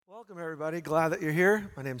Welcome, everybody. Glad that you're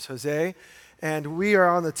here. My name's Jose, and we are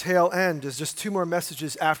on the tail end. There's just two more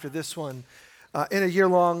messages after this one in a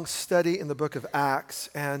year-long study in the book of Acts.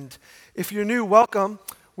 And if you're new, welcome.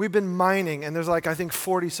 We've been mining, and there's I think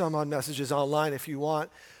 40-some-odd messages online if you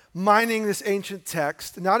want, mining this ancient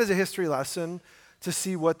text, not as a history lesson to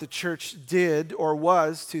see what the church did or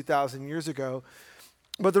was 2,000 years ago,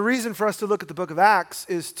 but the reason for us to look at the book of Acts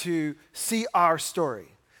is to see our story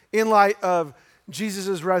in light of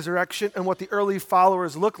Jesus' resurrection and what the early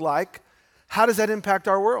followers look like. How does that impact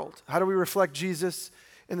our world? How do we reflect Jesus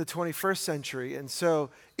in the 21st century? And so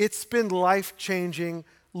it's been life-changing,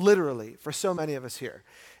 literally, for so many of us here.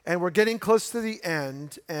 And we're getting close to the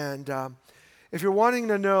end. And if you're wanting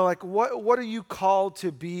to know, what are you called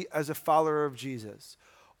to be as a follower of Jesus?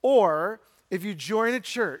 Or if you join a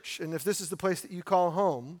church, and if this is the place that you call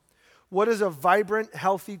home, what does a vibrant,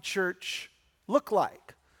 healthy church look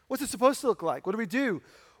like? What's it supposed to look like? What do we do?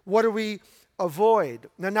 What do we avoid?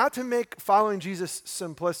 Now, not to make following Jesus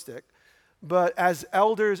simplistic, but as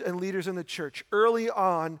elders and leaders in the church, early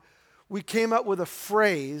on, we came up with a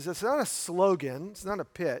phrase. It's not a slogan. It's not a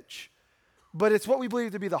pitch, but it's what we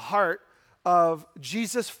believe to be the heart of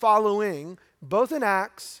Jesus following, both in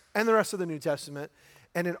Acts and the rest of the New Testament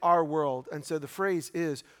and in our world. And so the phrase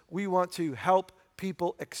is, we want to help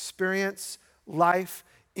people experience life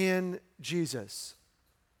in Jesus.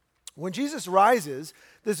 When Jesus rises,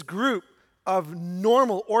 this group of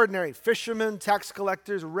normal, ordinary fishermen, tax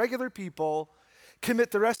collectors, regular people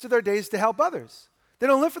commit the rest of their days to help others. They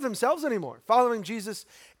don't live for themselves anymore. Following Jesus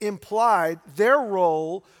implied their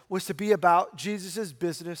role was to be about Jesus'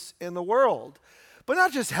 business in the world. But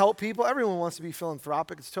not just help people. Everyone wants to be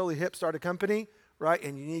philanthropic. It's totally hip, start a company, right?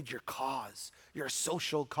 And you need your cause, your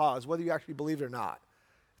social cause, whether you actually believe it or not.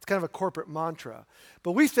 It's kind of a corporate mantra.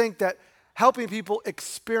 But we think that helping people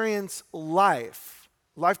experience life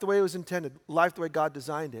the way it was intended, life the way God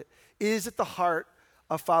designed it, is at the heart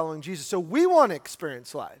of following Jesus. So we want to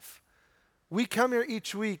experience life. We come here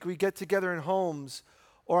each week, we get together in homes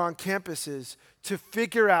or on campuses to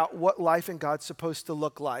figure out what life in God's supposed to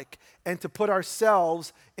look like and to put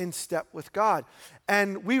ourselves in step with God.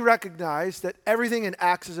 And we recognize that everything in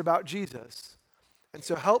Acts is about Jesus. And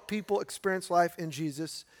so help people experience life in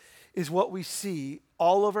Jesus is what we see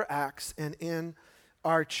all over Acts and in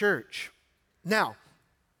our church. Now,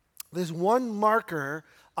 there's one marker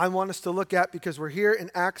I want us to look at because we're here in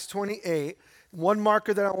Acts 28. One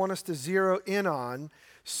marker that I want us to zero in on.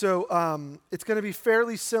 So it's going to be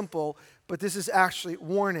fairly simple, but this is actually,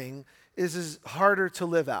 warning, is harder to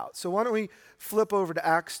live out. So why don't we flip over to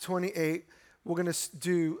Acts 28. We're going to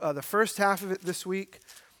do the first half of it this week,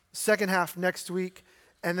 second half next week,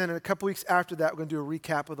 and then in a couple weeks after that, we're going to do a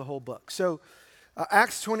recap of the whole book. So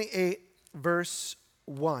Acts 28, verse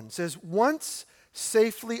 1 says, once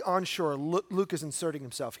safely on shore, Luke is inserting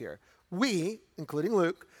himself here. We, including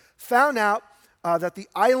Luke, found out that the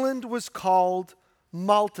island was called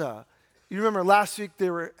Malta. You remember last week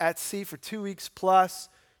they were at sea for 2 weeks plus,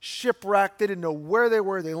 shipwrecked. They didn't know where they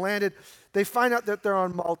were. They landed. They find out that they're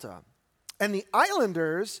on Malta. And the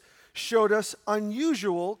islanders showed us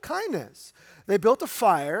unusual kindness. They built a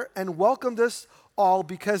fire and welcomed us all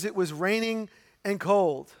because it was raining and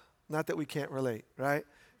cold. Not that we can't relate, right?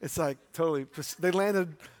 It's totally, they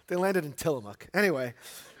landed in Tillamook. Anyway,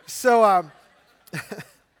 so,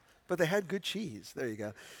 but they had good cheese. There you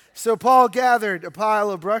go. So Paul gathered a pile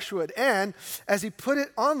of brushwood, and as he put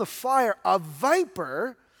it on the fire, a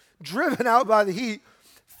viper, driven out by the heat,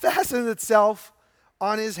 fastened itself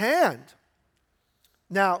on his hand.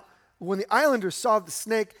 Now, when the islanders saw the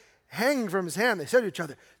snake hanging from his hand, they said to each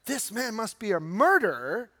other, this man must be a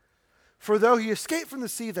murderer, for though he escaped from the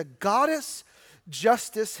sea, the goddess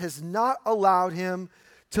Justice has not allowed him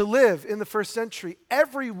to live. In the first century,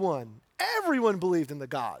 everyone believed in the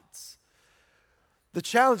gods. The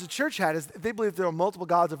challenge the church had is they believed there were multiple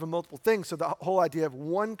gods over multiple things, so the whole idea of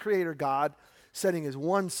one creator God sending his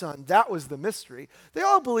one son, that was the mystery. They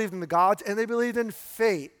all believed in the gods, and they believed in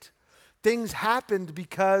fate. Things happened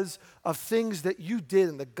because of things that you did,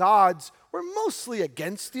 and the gods were mostly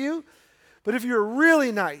against you. But if you're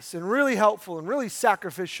really nice and really helpful and really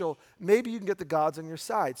sacrificial, maybe you can get the gods on your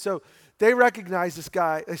side. So they recognize this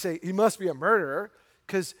guy. They say, he must be a murderer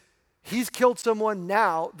because he's killed someone.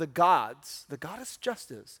 Now the goddess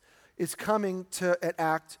Justice, is coming to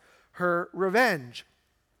enact her revenge.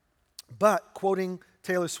 But, quoting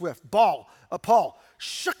Taylor Swift, Paul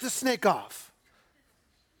shook the snake off.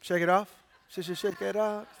 Shake it off? Shake it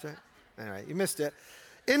off? All right, you missed it.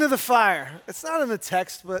 Into the fire. It's not in the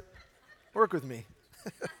text, but work with me.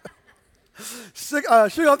 shook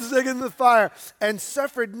off the stick into the fire, and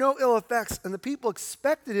suffered no ill effects. And the people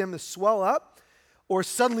expected him to swell up or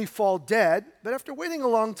suddenly fall dead. But after waiting a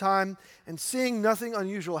long time and seeing nothing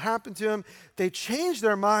unusual happen to him, they changed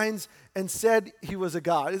their minds and said he was a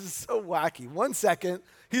god. This is so wacky. 1 second,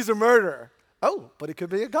 he's a murderer. Oh, but he could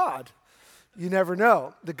be a god. You never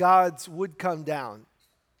know. The gods would come down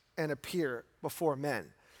and appear before men.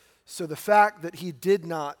 So the fact that he did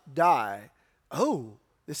not die,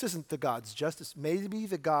 this isn't the gods' justice. Maybe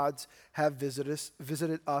the gods have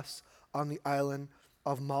visited us on the island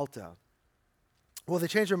of Malta. Well, they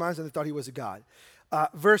changed their minds and they thought he was a god.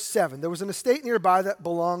 Verse 7, there was an estate nearby that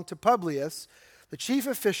belonged to Publius, the chief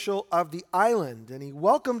official of the island, and he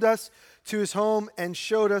welcomed us to his home and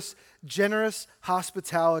showed us generous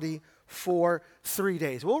hospitality for 3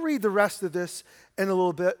 days. We'll read the rest of this in a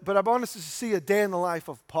little bit, but I want us to see a day in the life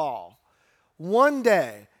of Paul. One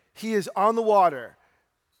day, he is on the water.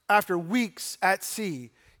 After weeks at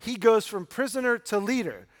sea, he goes from prisoner to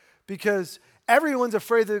leader because everyone's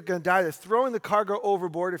afraid they're going to die. They're throwing the cargo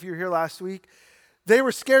overboard. If you were here last week, they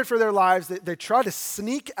were scared for their lives. They tried to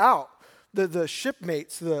sneak out. The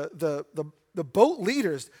shipmates, the boat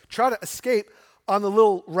leaders try to escape on the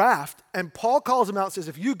little raft. And Paul calls them out and says,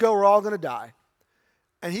 if you go, we're all going to die.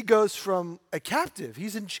 And he goes from a captive,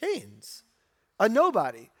 he's in chains, a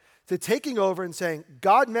nobody, to taking over and saying,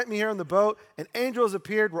 God met me here on the boat, an angel has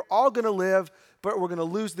appeared, we're all going to live, but we're going to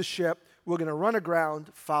lose the ship, we're going to run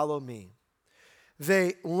aground, follow me.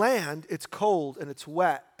 They land, it's cold and it's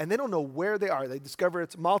wet, and they don't know where they are. They discover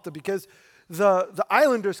it's Malta because the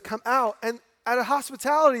islanders come out, and out of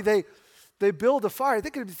hospitality, they build a fire.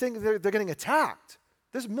 They could be thinking they're getting attacked.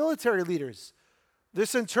 There's military leaders. There's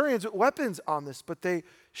centurions with weapons on this, but they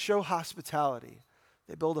show hospitality.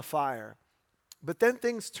 They build a fire. But then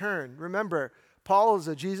things turn. Remember, Paul is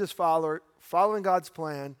a Jesus follower, following God's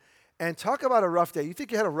plan, and talk about a rough day. You think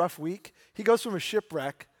he had a rough week? He goes from a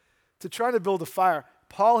shipwreck to trying to build a fire.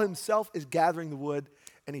 Paul himself is gathering the wood,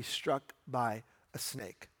 and he's struck by a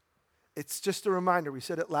snake. It's just a reminder, we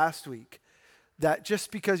said it last week, that just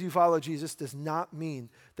because you follow Jesus does not mean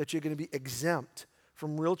that you're going to be exempt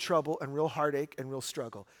from real trouble and real heartache and real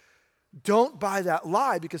struggle. Don't buy that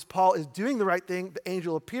lie because Paul is doing the right thing. The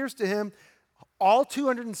angel appears to him. All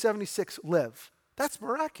 276 live. That's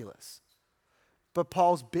miraculous. But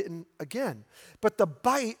Paul's bitten again. But the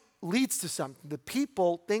bite leads to something. The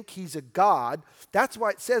people think he's a god. That's why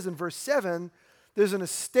it says in verse 7, there's an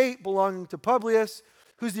estate belonging to Publius,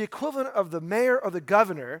 who's the equivalent of the mayor or the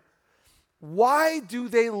governor. Why do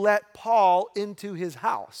they let Paul into his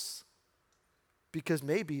house? Because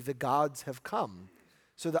maybe the gods have come.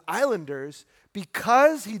 So the islanders,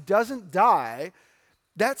 because he doesn't die,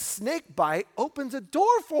 that snake bite opens a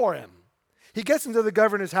door for him. He gets into the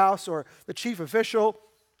governor's house or the chief official.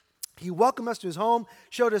 He welcomed us to his home,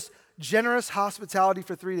 showed us generous hospitality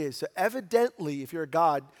for 3 days. So evidently, if you're a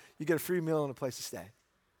god, you get a free meal and a place to stay.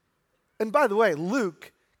 And by the way,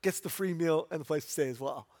 Luke gets the free meal and the place to stay as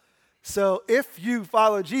well. So if you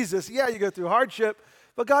follow Jesus, you go through hardship,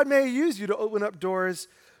 but God may use you to open up doors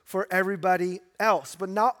for everybody else. But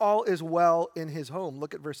not all is well in his home.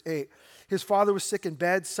 Look at verse 8. His father was sick in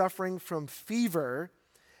bed, suffering from fever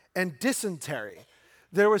and dysentery.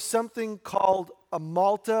 There was something called a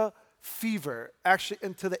Malta fever, actually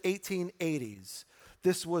into the 1880s.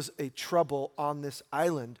 This was a trouble on this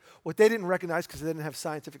island. What they didn't recognize, because they didn't have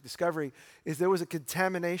scientific discovery, is there was a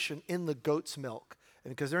contamination in the goat's milk.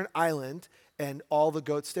 And because they're an island and all the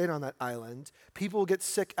goats stayed on that island, people get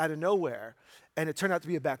sick out of nowhere. And it turned out to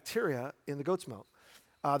be a bacteria in the goat's milk.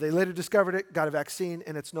 They later discovered it, got a vaccine,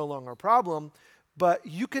 and it's no longer a problem. But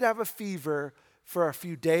you could have a fever for a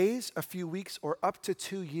few days, a few weeks, or up to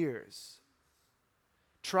 2 years.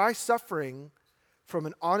 Try suffering from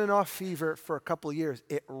an on and off fever for a couple of years.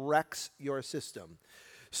 It wrecks your system.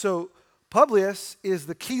 So Publius is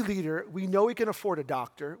the key leader. We know he can afford a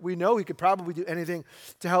doctor. We know he could probably do anything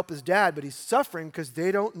to help his dad, but he's suffering because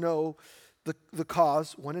they don't know the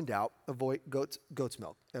cause. When in doubt, avoid goat's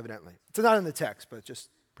milk, evidently. It's not in the text, but just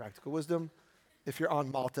practical wisdom. If you're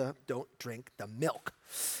on Malta, don't drink the milk.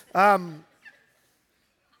 Thank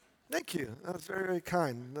you. That was very, very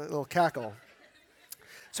kind. That little cackle.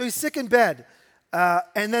 So he's sick in bed.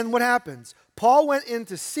 And then what happens? Paul went in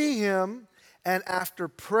to see him, and after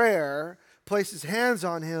prayer, placed his hands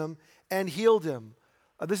on him and healed him.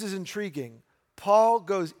 This is intriguing. Paul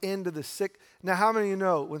goes into the sick. Now, how many of you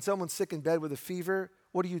know when someone's sick in bed with a fever,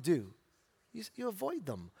 what do? You avoid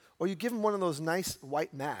them. Or you give them one of those nice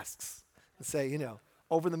white masks and say,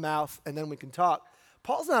 over the mouth, and then we can talk.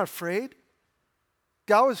 Paul's not afraid.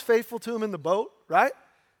 God was faithful to him in the boat, right?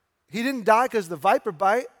 He didn't die because of the viper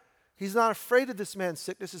bite. He's not afraid of this man's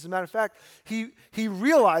sickness. As a matter of fact, he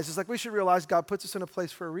realizes, like we should realize, God puts us in a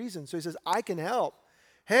place for a reason. So he says, I can help.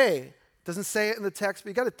 Hey, doesn't say it in the text, but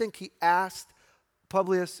you got to think he asked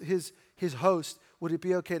Publius, his host, would it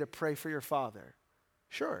be okay to pray for your father?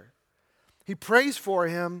 Sure. He prays for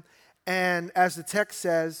him, and as the text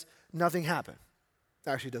says, nothing happened.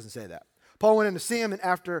 Actually, it doesn't say that. Paul went in to see him, and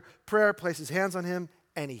after prayer, placed his hands on him,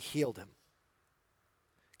 and he healed him.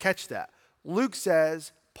 Catch that. Luke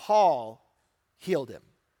says Paul healed him.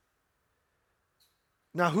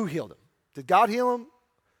 Now, who healed him? Did God heal him,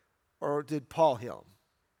 or did Paul heal him?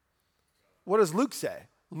 What does Luke say?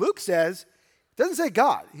 Luke says, it doesn't say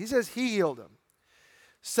God. He says he healed him.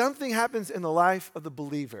 Something happens in the life of the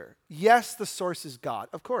believer. Yes, the source is God,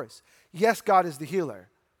 of course. Yes, God is the healer.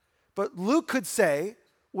 But Luke could say,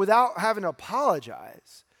 without having to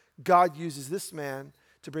apologize, God uses this man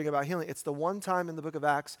to bring about healing. It's the one time in the book of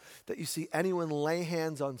Acts that you see anyone lay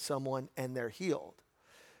hands on someone and they're healed.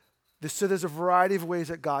 So there's a variety of ways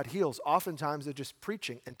that God heals. Oftentimes they're just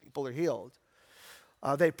preaching and people are healed.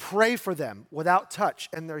 They pray for them without touch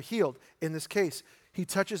and they're healed. In this case, he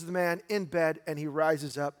touches the man in bed and he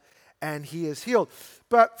rises up and he is healed.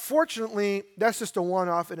 But fortunately, that's just a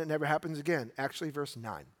one-off and it never happens again. Actually, verse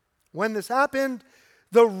 9. When this happened,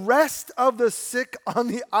 the rest of the sick on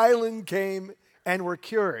the island came and were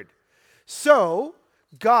cured. So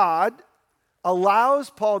God allows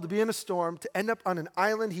Paul to be in a storm to end up on an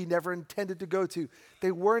island he never intended to go to.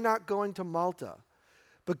 They were not going to Malta.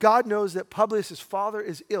 But God knows that Publius' father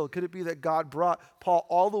is ill. Could it be that God brought Paul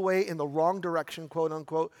all the way in the wrong direction, quote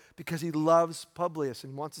unquote, because he loves Publius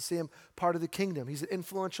and wants to see him part of the kingdom? He's an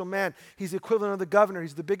influential man. He's the equivalent of the governor.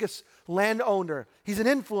 He's the biggest landowner. He's an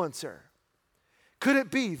influencer. Could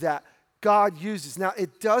it be that God uses? Now,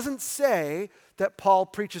 it doesn't say that Paul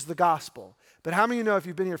preaches the gospel. But how many of you know, if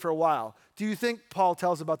you've been here for a while, do you think Paul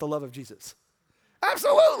tells about the love of Jesus?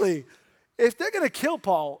 Absolutely. If they're going to kill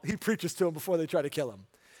Paul, he preaches to him before they try to kill him.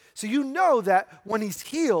 So you know that when he's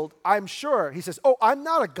healed, I'm sure, he says, oh, I'm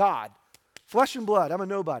not a God, flesh and blood, I'm a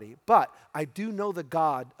nobody, but I do know the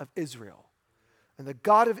God of Israel. And the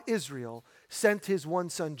God of Israel sent his one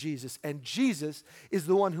son, Jesus. And Jesus is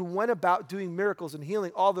the one who went about doing miracles and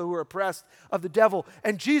healing all those who are oppressed of the devil.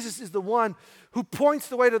 And Jesus is the one who points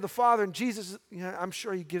the way to the Father. And Jesus, I'm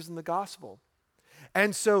sure he gives them the gospel.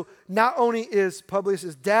 And so not only is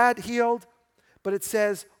Publius' dad healed, but it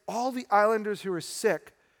says all the islanders who were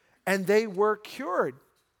sick, and they were cured.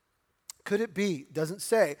 Could it be? Doesn't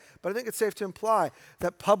say, but I think it's safe to imply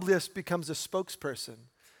that Publius becomes a spokesperson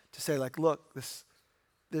to say, like, look,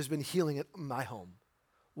 there's been healing at my home.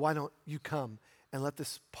 Why don't you come and let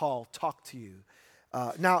this Paul talk to you?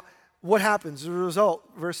 Now, what happens as a result?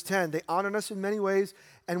 Verse 10, they honored us in many ways,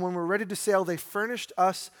 and when we're ready to sail, they furnished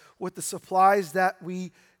us with the supplies that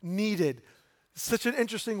we needed. Such an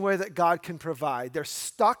interesting way that God can provide. They're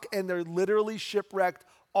stuck and they're literally shipwrecked.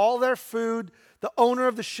 All their food, the owner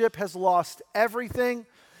of the ship has lost everything.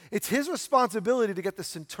 It's his responsibility to get the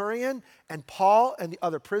centurion and Paul and the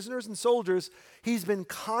other prisoners and soldiers. He's been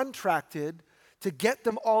contracted to get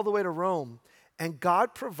them all the way to Rome. And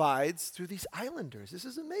God provides through these islanders. This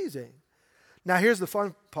is amazing. Now here's the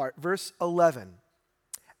fun part. Verse 11.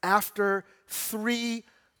 After 3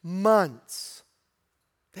 months,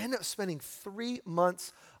 they end up spending 3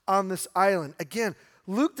 months on this island. Again,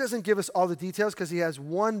 Luke doesn't give us all the details because he has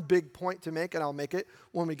one big point to make, and I'll make it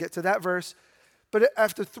when we get to that verse. But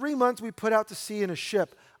after 3 months, we put out to sea in a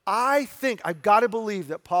ship. I've got to believe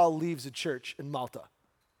that Paul leaves the church in Malta.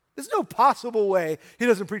 There's no possible way he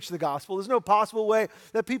doesn't preach the gospel. There's no possible way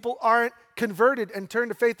that people aren't converted and turn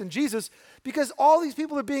to faith in Jesus, because all these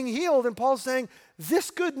people are being healed, and Paul's saying, this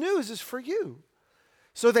good news is for you.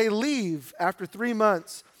 So they leave after 3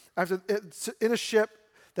 months in a ship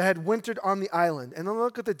that had wintered on the island. And then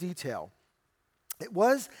look at the detail. It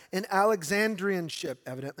was an Alexandrian ship,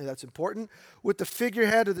 evidently that's important, with the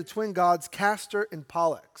figurehead of the twin gods Castor and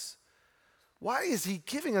Pollux. Why is he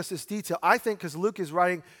giving us this detail? I think because Luke is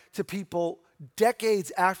writing to people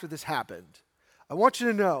decades after this happened. I want you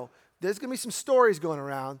to know there's going to be some stories going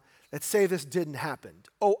around that say this didn't happen.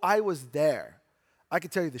 Oh, I was there. I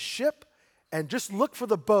can tell you the ship, and just look for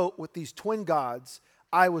the boat with these twin gods.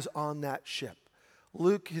 I was on that ship.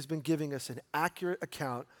 Luke has been giving us an accurate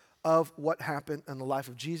account of what happened in the life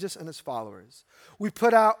of Jesus and his followers. We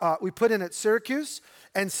put in at Syracuse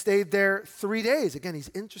and stayed there 3 days. Again,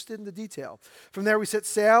 he's interested in the detail. From there, we set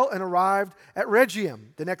sail and arrived at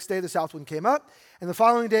Rhegium. The next day, the south wind came up, and the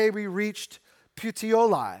following day, we reached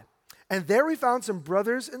Puteoli. And there we found some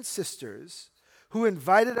brothers and sisters who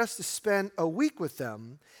invited us to spend a week with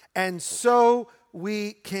them, and so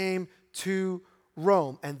we came to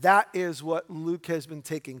Rome. And that is what Luke has been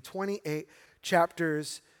taking 28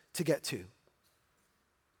 chapters to get to.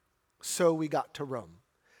 So we got to Rome.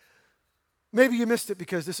 Maybe you missed it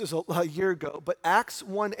because this is a year ago, but Acts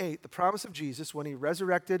 1:8, the promise of Jesus, when he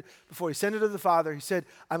resurrected, before he ascended to the Father, he said,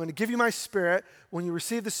 I'm going to give you my Spirit. When you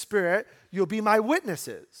receive the Spirit, you'll be my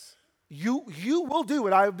witnesses. You will do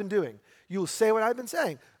what I've been doing. You will say what I've been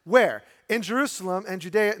saying. Where? In Jerusalem and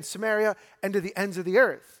Judea and Samaria and to the ends of the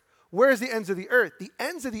earth. Where is the ends of the earth? The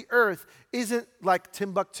ends of the earth isn't like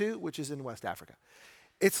Timbuktu, which is in West Africa.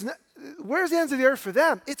 It's not, where's the ends of the earth for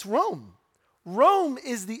them? It's Rome. Rome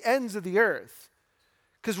is the ends of the earth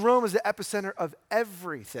because Rome is the epicenter of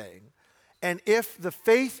everything. And if the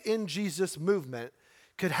faith in Jesus movement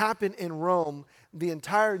could happen in Rome, the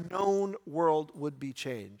entire known world would be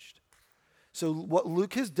changed. So what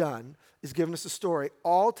Luke has done is given us a story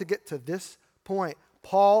all to get to this point.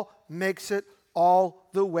 Paul makes it all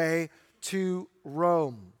the way to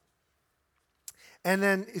Rome. And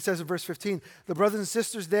then it says in verse 15, the brothers and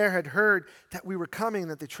sisters there had heard that we were coming,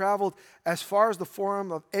 that they traveled as far as the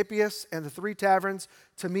Forum of Appius and the Three Taverns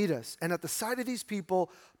to meet us. And at the sight of these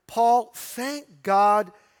people, Paul thanked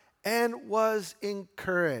God and was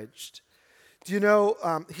encouraged. Do you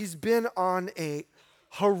know, he's been on a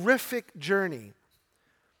horrific journey.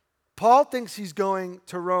 Paul thinks he's going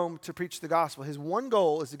to Rome to preach the gospel. His one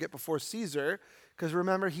goal is to get before Caesar, because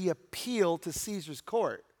remember, he appealed to Caesar's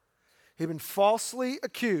court. He'd been falsely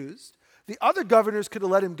accused. The other governors could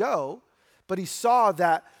have let him go, but he saw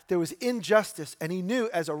that there was injustice, and he knew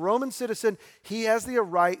as a Roman citizen, he has the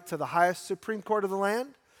right to the highest Supreme Court of the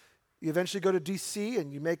land. You eventually go to D.C.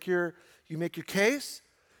 and you make your case.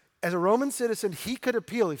 As a Roman citizen, he could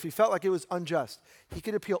appeal if he felt like it was unjust. He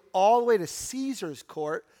could appeal all the way to Caesar's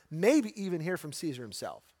court, maybe even hear from Caesar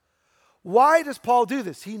himself. Why does Paul do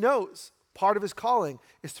this? He knows part of his calling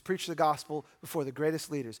is to preach the gospel before the greatest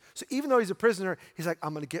leaders. So even though he's a prisoner, he's like,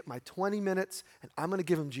 I'm going to get my 20 minutes and I'm going to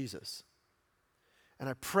give him Jesus. And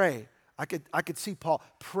I pray, I could see Paul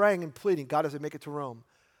praying and pleading, God, as I make it to Rome,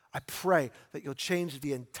 I pray that you'll change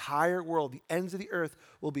the entire world. The ends of the earth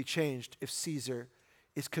will be changed if Caesar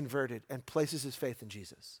is converted and places his faith in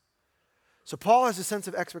Jesus. So Paul has a sense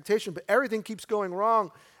of expectation, but everything keeps going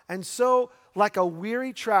wrong. And so, like a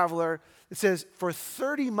weary traveler, it says, for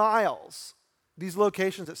 30 miles, these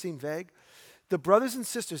locations that seem vague, the brothers and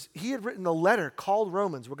sisters, he had written a letter called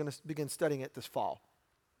Romans. We're going to begin studying it this fall.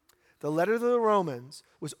 The letter to the Romans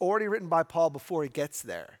was already written by Paul before he gets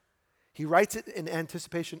there. He writes it in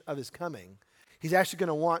anticipation of his coming. He's actually going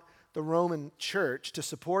to want the Roman church to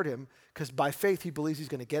support him because by faith he believes he's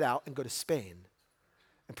going to get out and go to Spain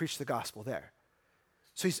and preach the gospel there.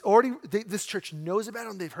 So this church knows about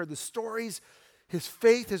him. They've heard the stories. His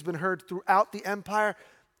faith has been heard throughout the empire.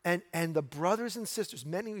 And the brothers and sisters,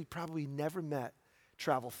 many we probably never met,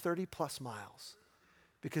 travel 30 plus miles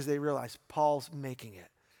because they realize Paul's making it.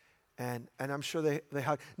 And I'm sure they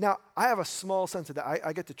hug. Now, I have a small sense of that.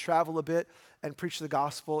 I get to travel a bit and preach the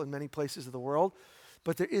gospel in many places of the world.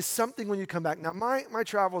 But there is something when you come back. Now, my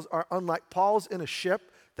travels are unlike Paul's in a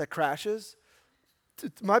ship that crashes.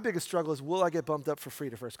 My biggest struggle is, will I get bumped up for free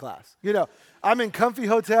to first class? You know, I'm in comfy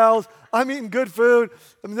hotels. I'm eating good food.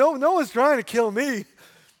 No one's trying to kill me.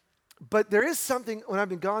 But there is something when I've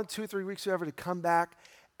been gone 2 or 3 weeks or whatever to come back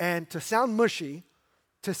and to sound mushy,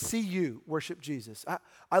 to see you worship Jesus.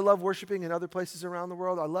 I love worshiping in other places around the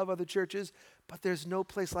world. I love other churches, but there's no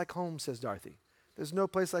place like home, says Dorothy. There's no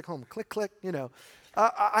place like home. Click, click, you know.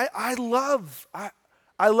 I love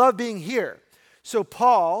being here. So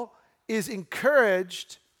Paul is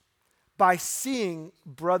encouraged by seeing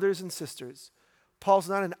brothers and sisters. Paul's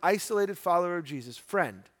not an isolated follower of Jesus.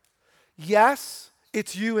 Friend, yes,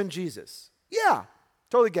 it's you and Jesus. Yeah,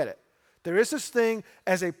 totally get it. There is this thing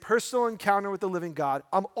as a personal encounter with the living God.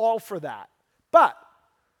 I'm all for that. But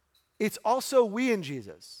it's also we and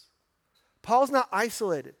Jesus. Paul's not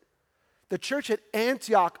isolated. The church at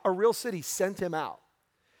Antioch, a real city, sent him out.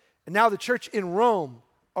 And now the church in Rome,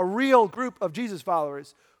 a real group of Jesus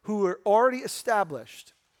followers who were already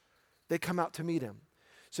established, they come out to meet him.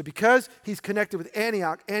 So because he's connected with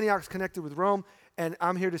Antioch, Antioch's connected with Rome, and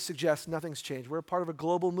I'm here to suggest nothing's changed. We're a part of a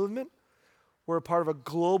global movement. We're a part of a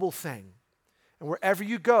global thing. And wherever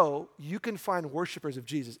you go, you can find worshipers of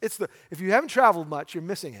Jesus. If you haven't traveled much, you're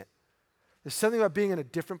missing it. There's something about being in a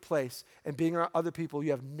different place and being around other people.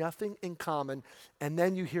 You have nothing in common, and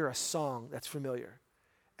then you hear a song that's familiar,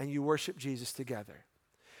 and you worship Jesus together.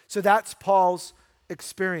 So that's Paul's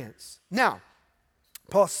experience. Now,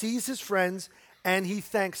 Paul sees his friends, and he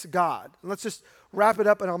thanks God. Let's just wrap it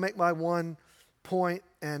up, and I'll make my one point,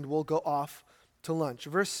 and we'll go off to lunch.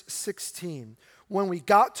 Verse 16. When we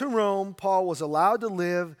got to Rome, Paul was allowed to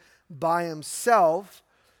live by himself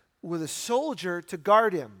with a soldier to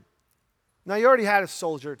guard him. Now, he already had a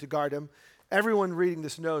soldier to guard him. Everyone reading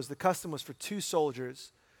this knows the custom was for 2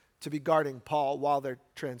 soldiers to be guarding Paul while they're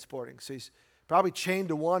transporting. So he's probably chained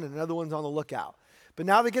to one and another one's on the lookout. But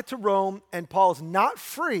now they get to Rome, and Paul's not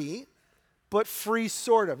free, but free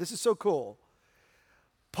sort of. This is so cool.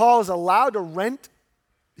 Paul is allowed to rent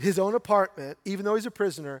his own apartment, even though he's a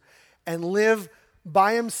prisoner, and live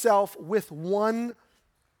by himself with one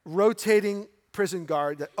rotating prison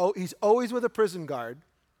guard. He's always with a prison guard,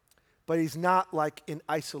 but he's not like in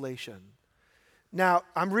isolation. Now,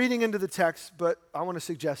 I'm reading into the text, but I want to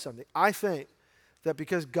suggest something. I think that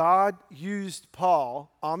because God used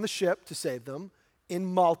Paul on the ship to save them, in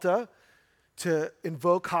Malta to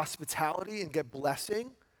invoke hospitality and get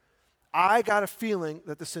blessing, I got a feeling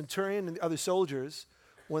that the centurion and the other soldiers,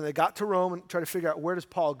 when they got to Rome and tried to figure out where does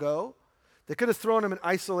Paul go, they could have thrown him in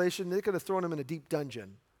isolation. They could have thrown him in a deep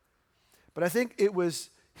dungeon. But I think it was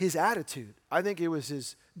his attitude. I think it was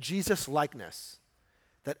his Jesus likeness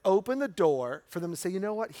that opened the door for them to say, you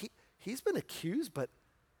know what, he's been accused, but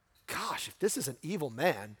gosh, if this is an evil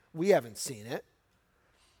man, we haven't seen it.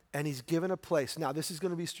 And he's given a place. Now, this is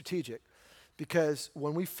going to be strategic because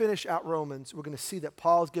when we finish out Romans, we're going to see that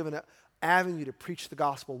Paul's given an avenue to preach the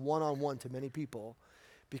gospel one-on-one to many people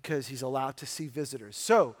because he's allowed to see visitors.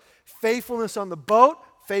 So, faithfulness on the boat,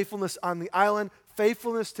 faithfulness on the island,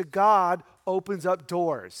 faithfulness to God opens up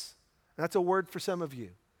doors. And that's a word for some of you.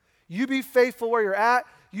 You be faithful where you're at.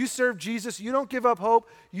 You serve Jesus. You don't give up hope.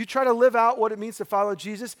 You try to live out what it means to follow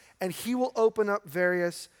Jesus, and he will open up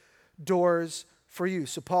various doors for you.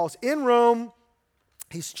 So Paul's in Rome.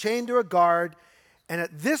 He's chained to a guard. And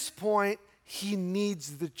at this point, he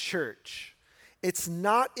needs the church. It's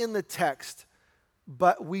not in the text,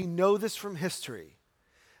 but we know this from history,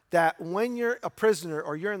 that when you're a prisoner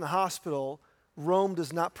or you're in the hospital, Rome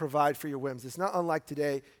does not provide for your whims. It's not unlike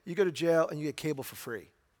today. You go to jail and you get cable for free.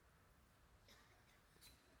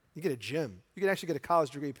 You get a gym. You can actually get a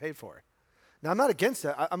college degree paid for. Now, I'm not against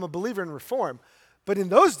that. I'm a believer in reform. But in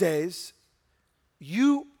those days,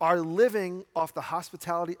 you are living off the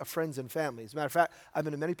hospitality of friends and family. As a matter of fact, I've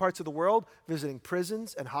been in many parts of the world visiting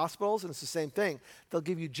prisons and hospitals, and it's the same thing. They'll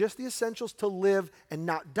give you just the essentials to live and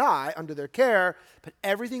not die under their care, but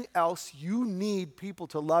everything else, you need people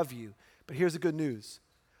to love you. But here's the good news.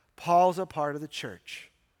 Paul's a part of the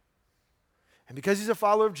church. And because he's a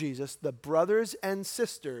follower of Jesus, the brothers and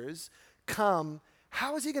sisters come.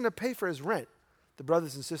 How is he going to pay for his rent? The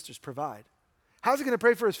brothers and sisters provide. How's he going to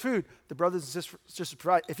pay for his food? The brothers and sisters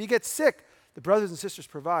provide. If he gets sick, the brothers and sisters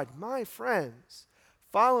provide. My friends,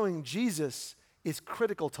 following Jesus is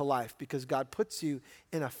critical to life because God puts you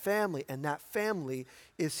in a family, and that family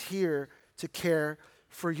is here to care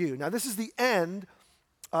for you. Now, this is the end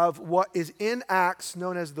of what is in Acts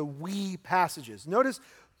known as the we passages. Notice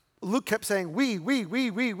Luke kept saying we.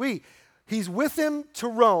 He's with him to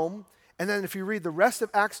Rome, and then if you read the rest of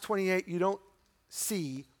Acts 28, you don't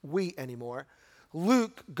see we anymore.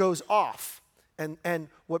 Luke goes off, and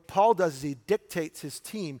what Paul does is he dictates his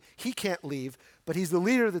team. He can't leave, but he's the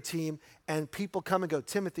leader of the team, and people come and go,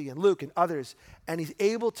 Timothy and Luke and others, and he's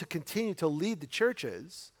able to continue to lead the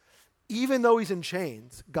churches. Even though he's in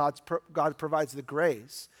chains, God provides the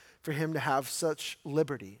grace for him to have such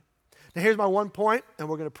liberty. Now here's my one point, and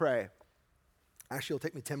we're going to pray. Actually, it'll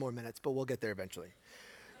take me 10 more minutes, but we'll get there eventually.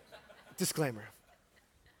 Disclaimer.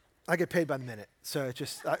 I get paid by the minute, so it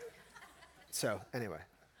just... So anyway,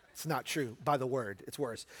 it's not true by the word. It's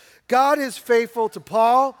worse. God is faithful to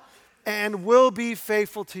Paul and will be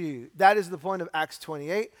faithful to you. That is the point of Acts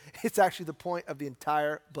 28. It's actually the point of the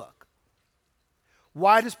entire book.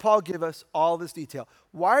 Why does Paul give us all this detail?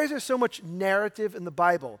 Why is there so much narrative in the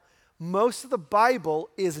Bible? Most of the Bible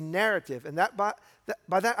is narrative. And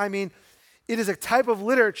by that I mean it is a type of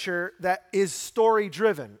literature that is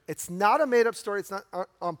story-driven. It's not a made-up story. It's not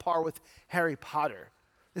on par with Harry Potter.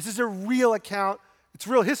 This is a real account. It's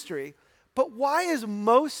real history. But why is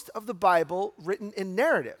most of the Bible written in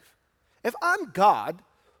narrative? If I'm God,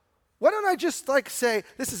 why don't I just say,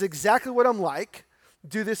 this is exactly what I'm like,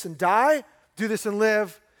 do this and die, do this and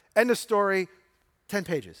live, end of story, 10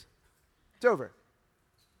 pages. It's over.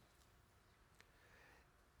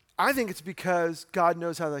 I think it's because God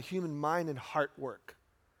knows how the human mind and heart work.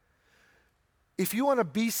 If you want to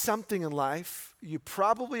be something in life, you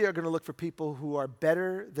probably are going to look for people who are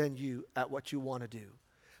better than you at what you want to do.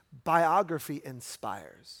 Biography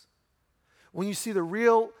inspires. When you see the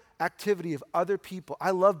real activity of other people, I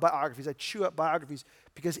love biographies. I chew up biographies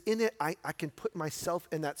Because in it, I can put myself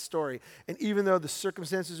in that story. And even though the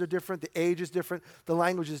circumstances are different, the age is different, the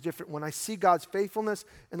language is different, when I see God's faithfulness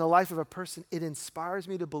in the life of a person, it inspires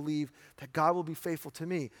me to believe that God will be faithful to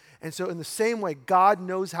me. And so in the same way, God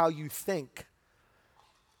knows how you think.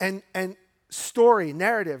 And story,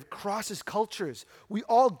 narrative, crosses cultures. We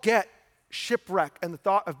all get shipwreck and the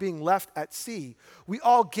thought of being left at sea. We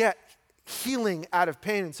all get healing out of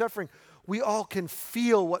pain and suffering. We all can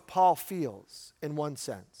feel what Paul feels in one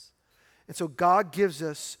sense. And so God gives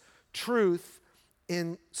us truth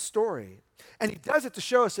in story. And he does it to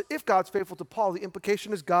show us that if God's faithful to Paul, the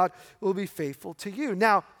implication is God will be faithful to you.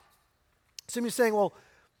 Now, some of you are saying, well,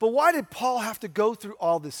 but why did Paul have to go through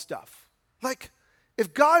all this stuff? Like,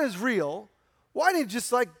 if God is real, why didn't he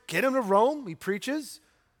just get him to Rome? He preaches,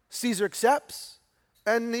 Caesar accepts,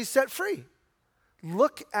 and he's set free.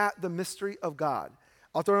 Look at the mystery of God.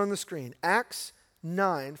 I'll throw it on the screen. Acts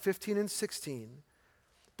 9, 15 and 16.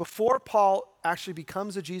 Before Paul actually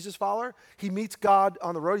becomes a Jesus follower, he meets God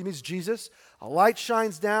on the road. He meets Jesus. A light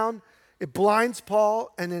shines down. It blinds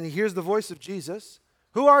Paul, and then he hears the voice of Jesus.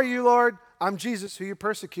 Who are you, Lord? I'm Jesus, who you're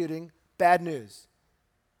persecuting. Bad news.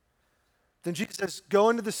 Then Jesus says, go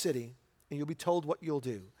into the city, and you'll be told what you'll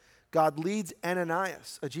do. God leads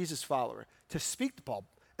Ananias, a Jesus follower, to speak to Paul.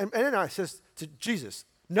 And Ananias says to Jesus,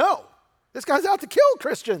 no. This guy's out to kill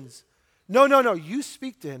Christians. No, you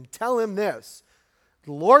speak to him. Tell him this.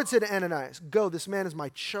 The Lord said to Ananias, go, this man is my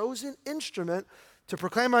chosen instrument to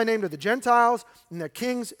proclaim my name to the Gentiles and their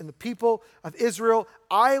kings and the people of Israel.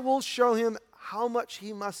 I will show him how much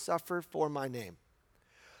he must suffer for my name.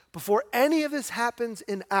 Before any of this happens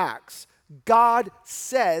in Acts, God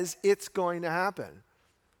says it's going to happen.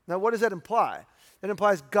 Now, what does that imply? It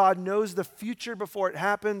implies God knows the future before it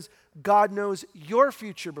happens. God knows your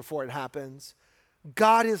future before it happens.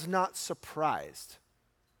 God is not surprised.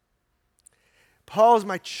 Paul is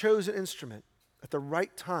my chosen instrument at the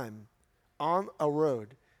right time on a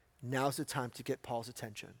road. Now's the time to get Paul's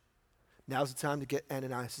attention. Now's the time to get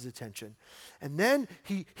Ananias' attention. And then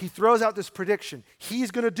he throws out this prediction.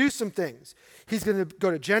 He's going to do some things. He's going to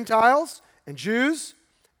go to Gentiles and Jews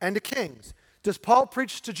and to kings. Does Paul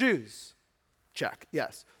preach to Jews? Check,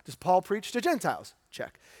 yes. Does Paul preach to Gentiles?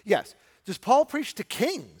 Check, yes. Does Paul preach to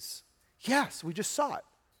kings? Yes, we just saw it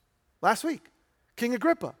last week. King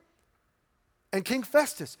Agrippa and King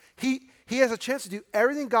Festus. He has a chance to do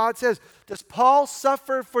everything God says. Does Paul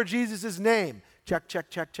suffer for Jesus' name? Check.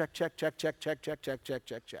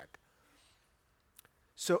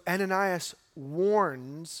 So Ananias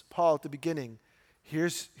warns Paul at the beginning,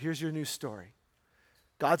 here's your new story.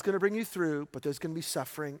 God's going to bring you through, but there's going to be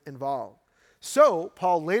suffering involved. So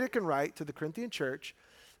Paul later can write to the Corinthian church,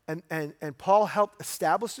 and Paul helped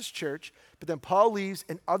establish this church, but then Paul leaves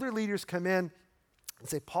and other leaders come in and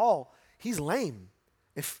say, Paul, he's lame.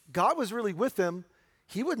 If God was really with him,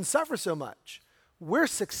 he wouldn't suffer so much. We're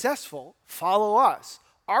successful, follow us.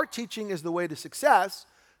 Our teaching is the way to success.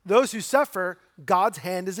 Those who suffer, God's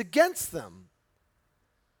hand is against them,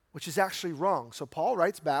 which is actually wrong. So Paul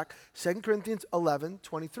writes back, 2 Corinthians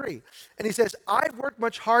 11:23, and he says, I've worked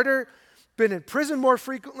much harder, been in prison more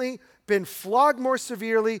frequently, been flogged more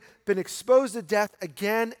severely, been exposed to death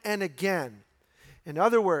again and again. In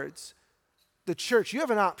other words, the church, you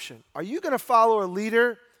have an option. Are you going to follow a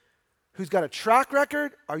leader who's got a track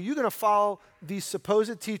record? Are you going to follow these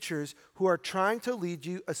supposed teachers who are trying to lead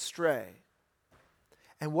you astray?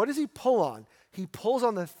 And what does he pull on? He pulls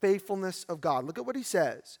on the faithfulness of God. Look at what he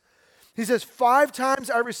says. He says, 5 times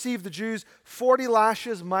I received the Jews 40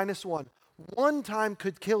 lashes minus 1. 1 time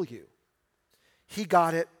could kill you. He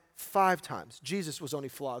got it 5 times. Jesus was only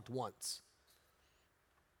flogged once.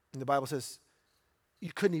 And the Bible says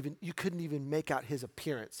you couldn't even make out his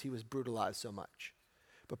appearance. He was brutalized so much.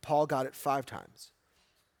 But Paul got it 5 times.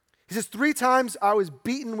 He says, 3 times I was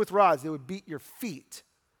beaten with rods. They would beat your feet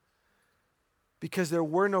because there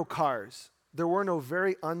were no cars. There were no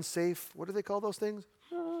very unsafe, what do they call those things?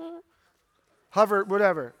 Hover,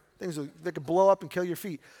 whatever. Things that could blow up and kill your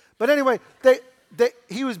feet. But anyway,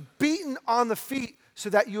 he was beaten on the feet so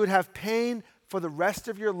that you would have pain for the rest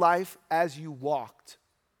of your life as you walked.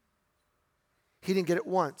 He didn't get it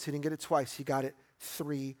once. He didn't get it twice. He got it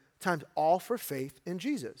 3 times, all for faith in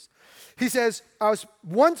Jesus. He says, I was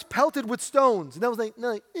once pelted with stones. And that was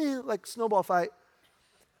like snowball fight.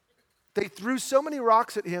 They threw so many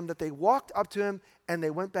rocks at him that they walked up to him and they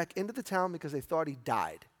went back into the town because they thought he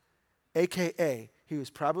died. AKA, he was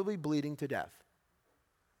probably bleeding to death.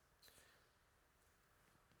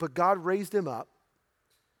 But God raised him up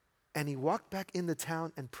and he walked back in the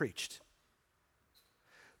town and preached.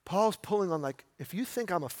 Paul's pulling on if you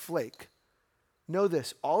think I'm a flake, know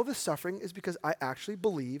this, all of this suffering is because I actually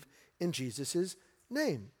believe in Jesus'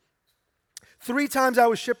 name. 3 times I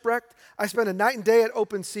was shipwrecked. I spent a night and day at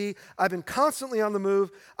open sea. I've been constantly on the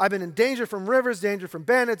move. I've been in danger from rivers, danger from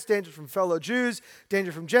bandits, danger from fellow Jews,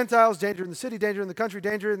 danger from Gentiles, danger in the city, danger in the country,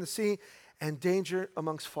 danger in the sea, and danger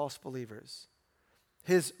amongst false believers.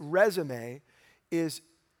 His resume is,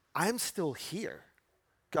 I'm still here.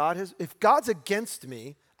 If God's against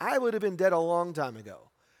me, I would have been dead a long time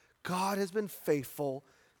ago. God has been faithful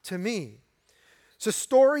to me. So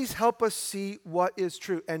stories help us see what is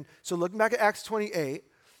true. And so looking back at Acts 28,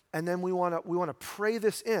 and then we want to pray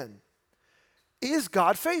this in. Is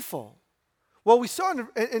God faithful? Well, we saw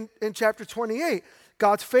in chapter 28,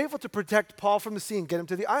 God's faithful to protect Paul from the sea and get him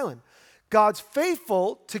to the island. God's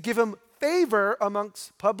faithful to give him favor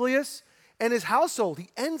amongst Publius and his household. He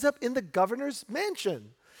ends up in the governor's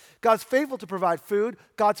mansion. God's faithful to provide food.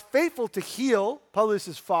 God's faithful to heal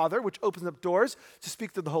Publius' father, which opens up doors to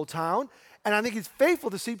speak to the whole town. And I think he's faithful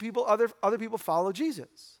to see other people follow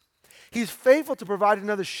Jesus. He's faithful to provide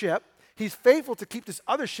another ship. He's faithful to keep this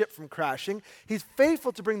other ship from crashing. He's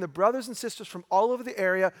faithful to bring the brothers and sisters from all over the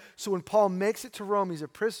area, so when Paul makes it to Rome, he's a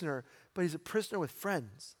prisoner, but he's a prisoner with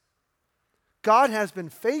friends. God has been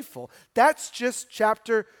faithful. That's just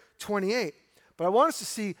chapter 28. But I want us to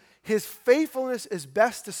see his faithfulness is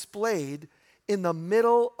best displayed in the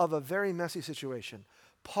middle of a very messy situation.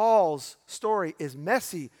 Paul's story is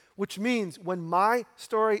messy, which means when my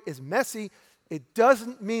story is messy, it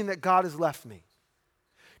doesn't mean that God has left me.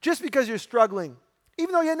 Just because you're struggling,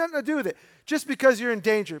 even though you had nothing to do with it, just because you're in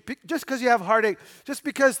danger, just because you have heartache, just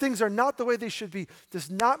because things are not the way they should be,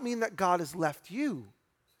 does not mean that God has left you.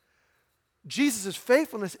 Jesus'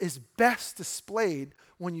 faithfulness is best displayed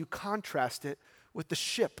when you contrast it with the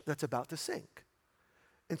ship that's about to sink.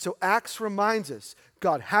 And so Acts reminds us,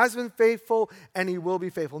 God has been faithful and he will be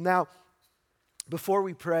faithful. Now, before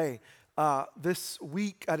we pray, this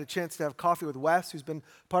week I had a chance to have coffee with Wes, who's been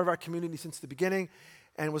part of our community since the beginning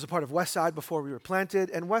and was a part of Westside before we were planted.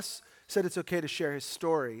 And Wes said it's okay to share his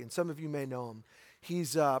story, and some of you may know him.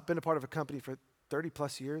 He's been a part of a company for 30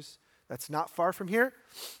 plus years that's not far from here.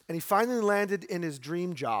 And he finally landed in his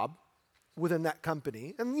dream job within that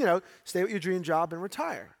company and, stay with your dream job and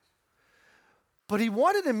retire. But he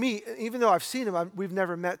wanted to meet, even though I've seen him, we've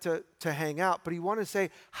never met to hang out, but he wanted to say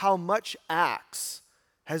how much Acts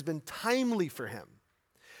has been timely for him.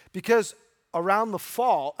 Because around the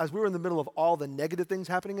fall, as we were in the middle of all the negative things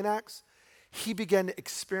happening in Acts, he began to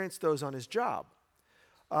experience those on his job.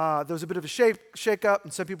 There was a bit of a shake-up,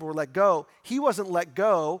 and some people were let go. He wasn't let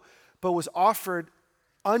go, but was offered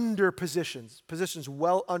under positions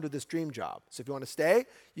well under this dream job. So if you want to stay,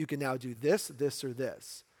 you can now do this, this, or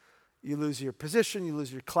this. You lose your position, you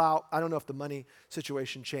lose your clout. I don't know if the money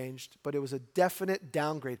situation changed, but it was a definite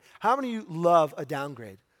downgrade. How many of you love a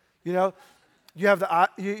downgrade? You have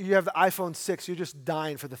the iPhone 6, you're just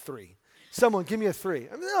dying for the 3. Someone, give me a 3.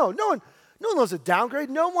 I mean, no one loves a downgrade.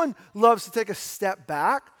 No one loves to take a step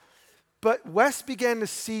back. But Wes began to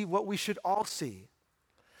see what we should all see,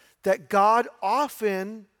 that God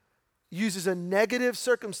often uses a negative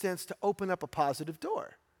circumstance to open up a positive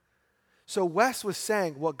door. So Wes was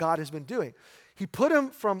saying what God has been doing. He put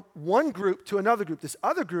him from one group to another group. This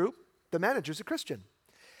other group, the manager's a Christian.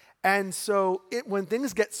 And so when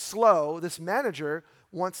things get slow, this manager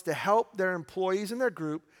wants to help their employees in their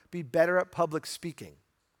group be better at public speaking.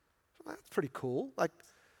 That's pretty cool, like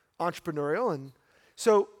entrepreneurial. And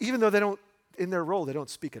so even though in their role, they don't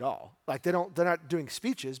speak at all. Like they're not doing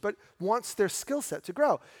speeches, but wants their skill set to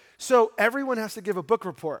grow. So everyone has to give a book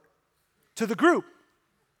report to the group,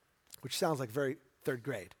 which sounds like very third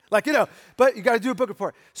grade. But you got to do a book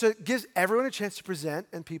report. So it gives everyone a chance to present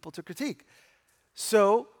and people to critique.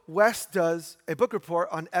 So Wes does a book report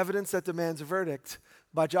on Evidence That Demands a Verdict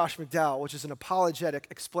by Josh McDowell, which is an apologetic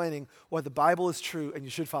explaining why the Bible is true and you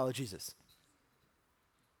should follow Jesus.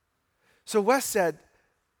 So Wes said,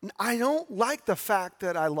 I don't like the fact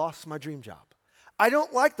that I lost my dream job. I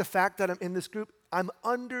don't like the fact that I'm in this group. I'm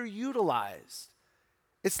underutilized.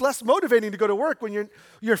 It's less motivating to go to work when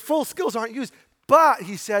your full skills aren't used. But,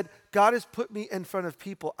 he said, God has put me in front of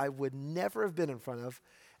people I would never have been in front of,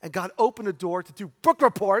 and God opened a door to do book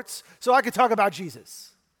reports so I could talk about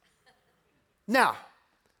Jesus. Now,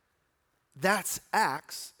 that's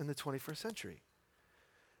Acts in the 21st century.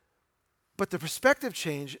 But the perspective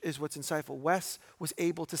change is what's insightful. Wes was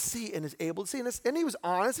able to see and is able to see. And he was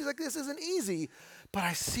honest. He's like, this isn't easy, but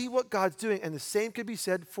I see what God's doing. And the same could be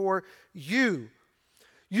said for you.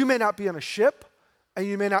 You may not be on a ship, and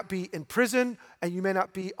you may not be in prison, and you may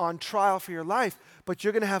not be on trial for your life, but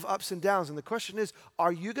you're going to have ups and downs. And the question is,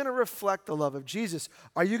 are you going to reflect the love of Jesus?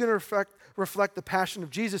 Are you going to reflect the passion of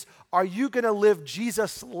Jesus? Are you going to live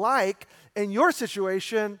Jesus-like in your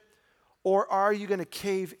situation, or are you going to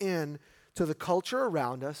cave in to the culture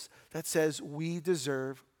around us that says we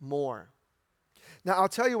deserve more? Now, I'll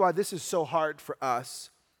tell you why this is so hard for us.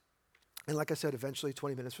 And like I said, eventually,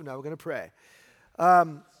 20 minutes from now, we're going to pray.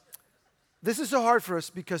 This is so hard for us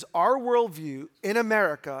because our worldview in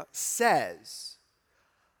America says,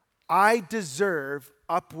 I deserve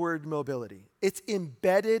upward mobility. It's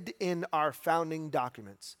embedded in our founding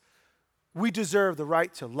documents. We deserve the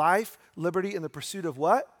right to life, liberty, and the pursuit of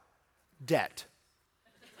what? Debt.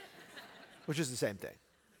 Which is the same thing.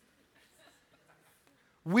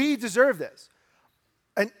 We deserve this.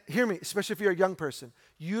 And hear me, especially if you're a young person,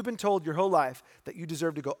 you've been told your whole life that you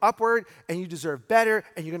deserve to go upward and you deserve better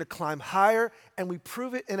and you're going to climb higher. And we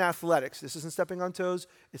prove it in athletics. This isn't stepping on toes,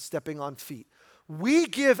 it's stepping on feet. We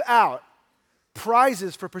give out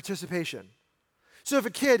prizes for participation. So if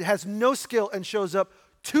a kid has no skill and shows up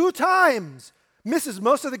 2 times, misses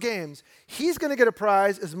most of the games, he's going to get a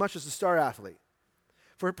prize as much as the star athlete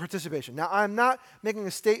for participation. Now, I'm not making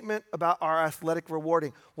a statement about our athletic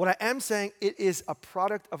rewarding. What I am saying, it is a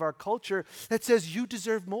product of our culture that says you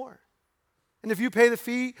deserve more. And if you pay the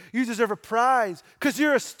fee, you deserve a prize because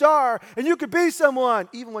you're a star and you could be someone,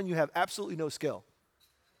 even when you have absolutely no skill.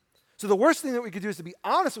 So the worst thing that we could do is to be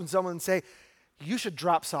honest with someone and say, you should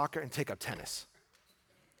drop soccer and take up tennis.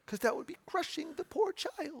 Because that would be crushing the poor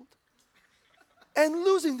child and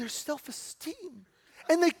losing their self-esteem.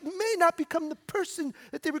 And they may not become the person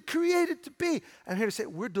that they were created to be. I'm here to say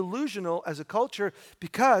we're delusional as a culture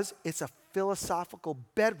because it's a philosophical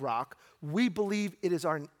bedrock. We believe it is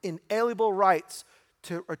our inalienable rights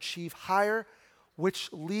to achieve higher,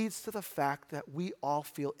 which leads to the fact that we all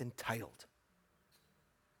feel entitled.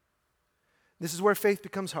 This is where faith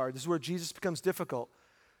becomes hard. This is where Jesus becomes difficult.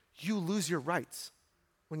 You lose your rights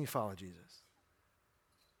when you follow Jesus.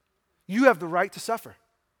 You have the right to suffer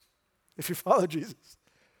if you follow Jesus.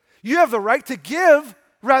 You have the right to give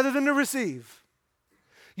rather than to receive.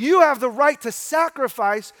 You have the right to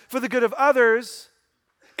sacrifice for the good of others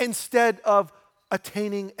instead of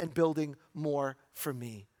attaining and building more for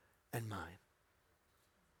me and mine.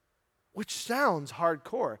 Which sounds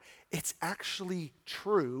hardcore. It's actually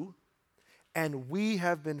true, and we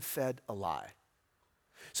have been fed a lie.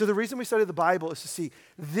 So the reason we study the Bible is to see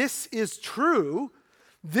this is true,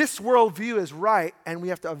 this worldview is right, and we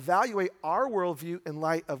have to evaluate our worldview in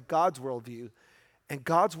light of God's worldview. And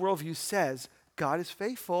God's worldview says God is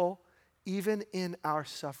faithful even in our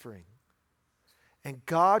suffering. And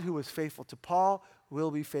God, who was faithful to Paul,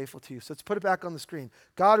 will be faithful to you. So let's put it back on the screen.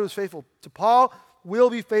 God, who is faithful to Paul,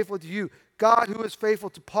 will be faithful to you. God, who is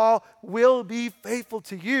faithful to Paul, will be faithful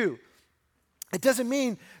to you. It doesn't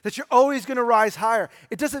mean that you're always going to rise higher.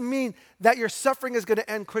 It doesn't mean that your suffering is going to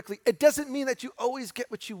end quickly. It doesn't mean that you always get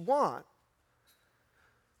what you want.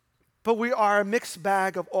 But we are a mixed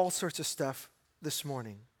bag of all sorts of stuff this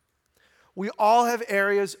morning. We all have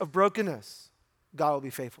areas of brokenness. God will be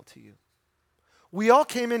faithful to you. We all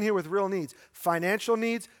came in here with real needs. Financial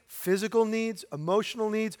needs, physical needs, emotional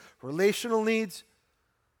needs, relational needs.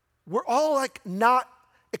 We're all like not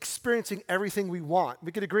experiencing everything we want.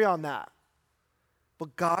 We could agree on that.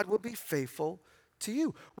 But God will be faithful to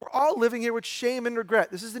you. We're all living here with shame and regret.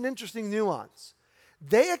 This is an interesting nuance.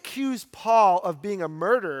 They accuse Paul of being a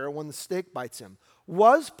murderer when the snake bites him.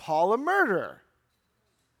 Was Paul a murderer?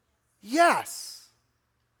 Yes.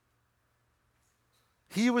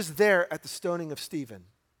 He was there at the stoning of Stephen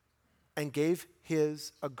and gave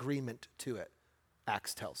his agreement to it,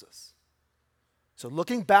 Acts tells us. So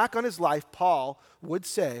looking back on his life, Paul would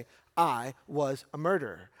say, I was a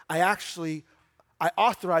murderer. I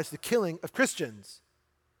authorized the killing of Christians.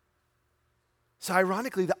 So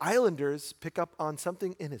ironically, the islanders pick up on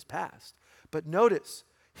something in his past. But notice,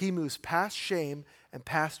 he moves past shame and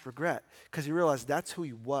past regret because he realized that's who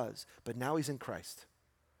he was, but now he's in Christ.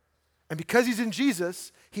 And because he's in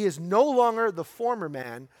Jesus, he is no longer the former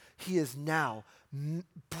man. He is now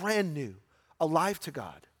brand new, alive to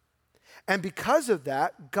God. And because of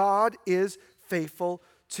that, God is faithful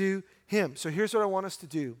to him. So here's what I want us to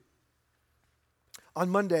do. On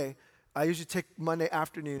Monday, I usually take Monday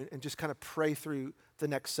afternoon and just kind of pray through the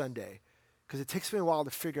next Sunday because it takes me a while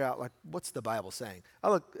to figure out, like, what's the Bible saying? I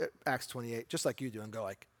look at Acts 28, just like you do, and go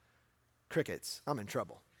like, crickets, I'm in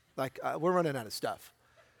trouble. Like, we're running out of stuff.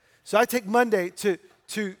 So I take Monday to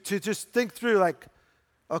just think through, like,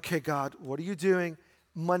 okay, God, what are you doing?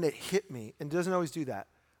 Monday hit me, and it doesn't always do that.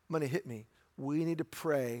 Monday hit me. We need to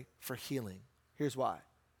pray for healing. Here's why.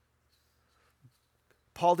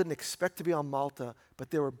 Paul didn't expect to be on Malta, but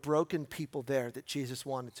there were broken people there that Jesus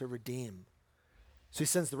wanted to redeem. So he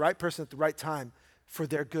sends the right person at the right time for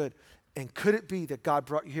their good. And could it be that God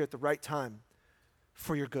brought you here at the right time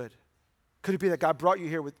for your good? Could it be that God brought you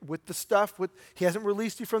here with the stuff? He hasn't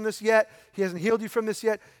released you from this yet. He hasn't healed you from this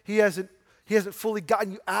yet. He hasn't fully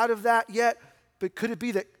gotten you out of that yet. But could it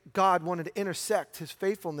be that God wanted to intersect his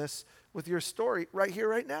faithfulness with your story right here,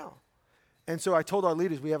 right now? And so I told our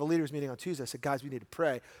leaders, we have a leaders meeting on Tuesday. I said, guys, we need to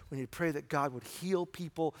pray. We need to pray that God would heal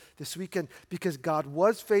people this weekend because God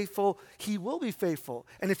was faithful. He will be faithful.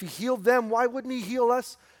 And if he healed them, why wouldn't he heal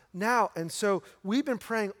us now? And so we've been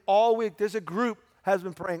praying all week. There's a group has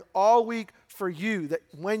been praying all week for you that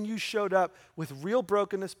when you showed up with real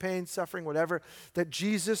brokenness, pain, suffering, whatever, that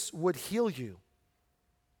Jesus would heal you.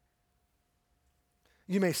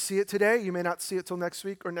 You may see it today. You may not see it till next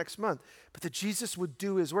week or next month, but that Jesus would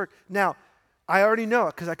do his work. Now, I already know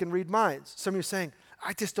it because I can read minds. Some of you are saying,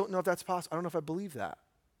 I just don't know if that's possible. I don't know if I believe that.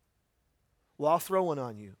 Well, I'll throw one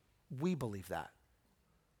on you. We believe that.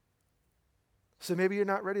 So maybe you're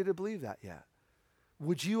not ready to believe that yet.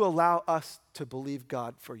 Would you allow us to believe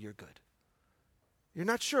God for your good? You're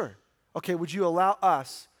not sure. Okay, would you allow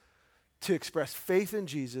us to express faith in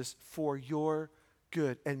Jesus for your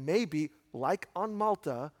good? And maybe, like on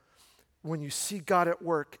Malta, when you see God at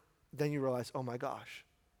work, then you realize, oh my gosh,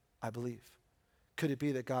 I believe. Could it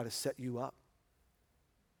be that God has set you up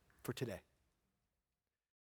for today?